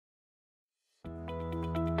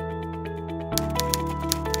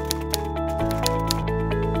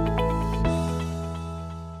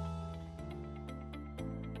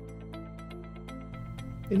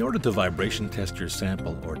In order to vibration test your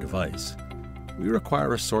sample or device, we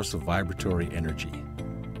require a source of vibratory energy.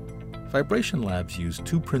 Vibration labs use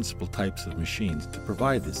two principal types of machines to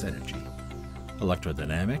provide this energy: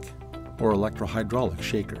 electrodynamic or electro-hydraulic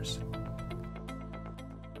shakers.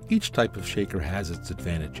 Each type of shaker has its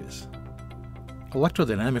advantages.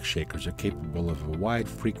 Electrodynamic shakers are capable of a wide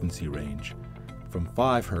frequency range from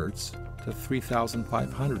 5 Hz to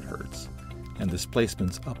 3,500 Hz and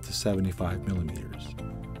displacements up to 75 millimeters.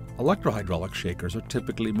 Electro-hydraulic shakers are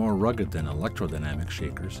typically more rugged than electrodynamic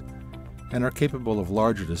shakers and are capable of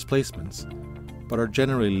larger displacements, but are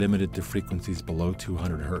generally limited to frequencies below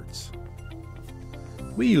 200 Hz.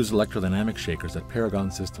 We use electrodynamic shakers at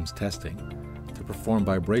Paragon Systems Testing to perform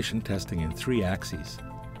vibration testing in 3 axes.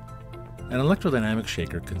 An electrodynamic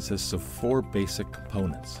shaker consists of 4 basic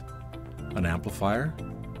components: an amplifier,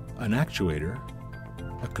 an actuator,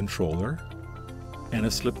 a controller, and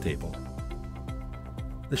a slip table.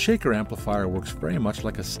 The shaker amplifier works very much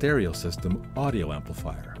like a stereo system audio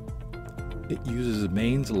amplifier. It uses a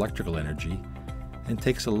mains electrical energy and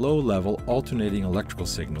takes a low-level alternating electrical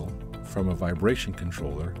signal from a vibration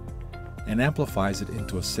controller and amplifies it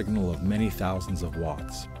into a signal of many thousands of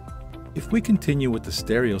watts. If we continue with the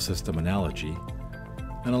stereo system analogy,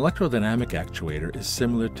 an electrodynamic actuator is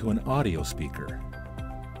similar to an audio speaker.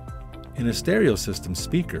 In a stereo system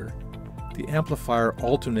speaker, the amplifier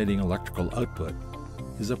alternating electrical output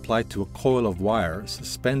is applied to a coil of wire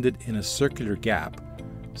suspended in a circular gap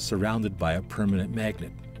surrounded by a permanent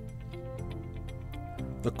magnet.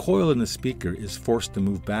 The coil in the speaker is forced to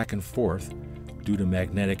move back and forth due to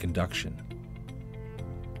magnetic induction.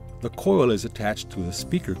 The coil is attached to a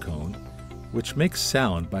speaker cone, which makes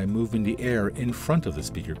sound by moving the air in front of the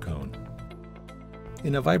speaker cone.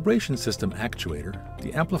 In a vibration system actuator,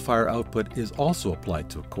 the amplifier output is also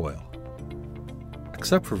applied to a coil.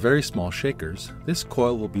 Except for very small shakers, this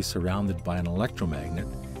coil will be surrounded by an electromagnet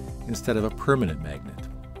instead of a permanent magnet.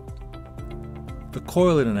 The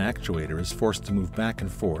coil in an actuator is forced to move back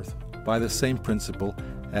and forth by the same principle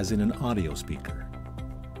as in an audio speaker.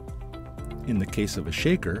 In the case of a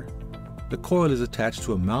shaker, the coil is attached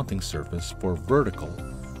to a mounting surface for vertical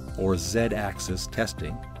or Z-axis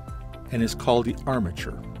testing and is called the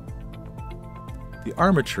armature. The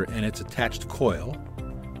armature and its attached coil,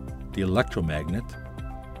 the electromagnet,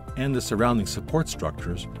 and the surrounding support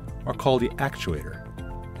structures are called the actuator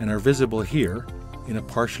and are visible here in a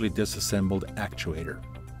partially disassembled actuator.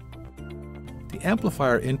 The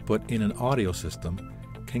amplifier input in an audio system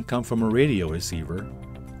can come from a radio receiver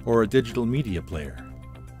or a digital media player.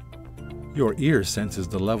 Your ear senses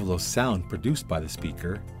the level of sound produced by the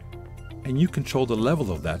speaker, and you control the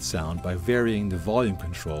level of that sound by varying the volume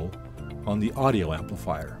control on the audio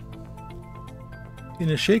amplifier. In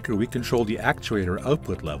a shaker, we control the actuator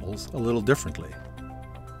output levels a little differently.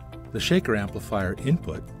 The shaker amplifier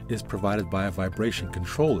input is provided by a vibration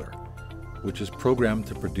controller, which is programmed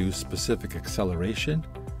to produce specific acceleration,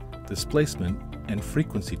 displacement, and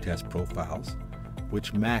frequency test profiles,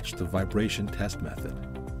 which match the vibration test method.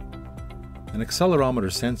 An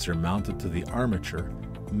accelerometer sensor mounted to the armature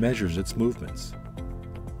measures its movements.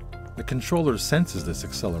 The controller senses this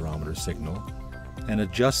accelerometer signal and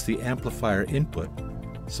adjusts the amplifier input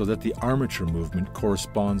so that the armature movement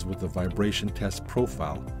corresponds with the vibration test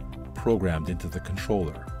profile programmed into the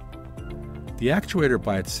controller. The actuator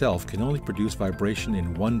by itself can only produce vibration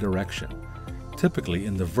in one direction, typically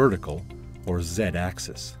in the vertical or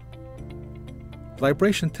Z-axis.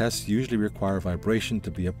 Vibration tests usually require vibration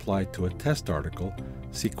to be applied to a test article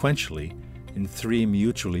sequentially in 3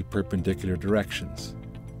 mutually perpendicular directions: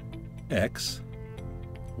 X,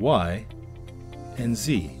 Y, and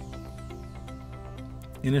Z.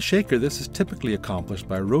 In a shaker, this is typically accomplished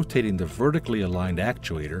by rotating the vertically aligned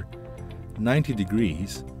actuator 90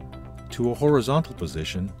 degrees to a horizontal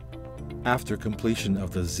position after completion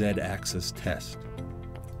of the Z-axis test.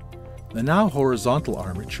 The now horizontal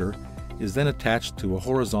armature is then attached to a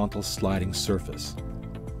horizontal sliding surface.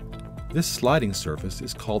 This sliding surface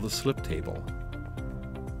is called the slip table.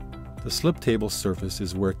 The slip table surface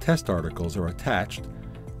is where test articles are attached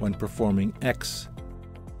when performing X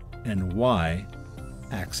and Y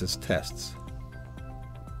axis tests.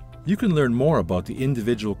 You can learn more about the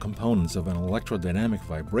individual components of an electrodynamic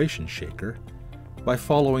vibration shaker by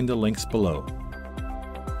following the links below.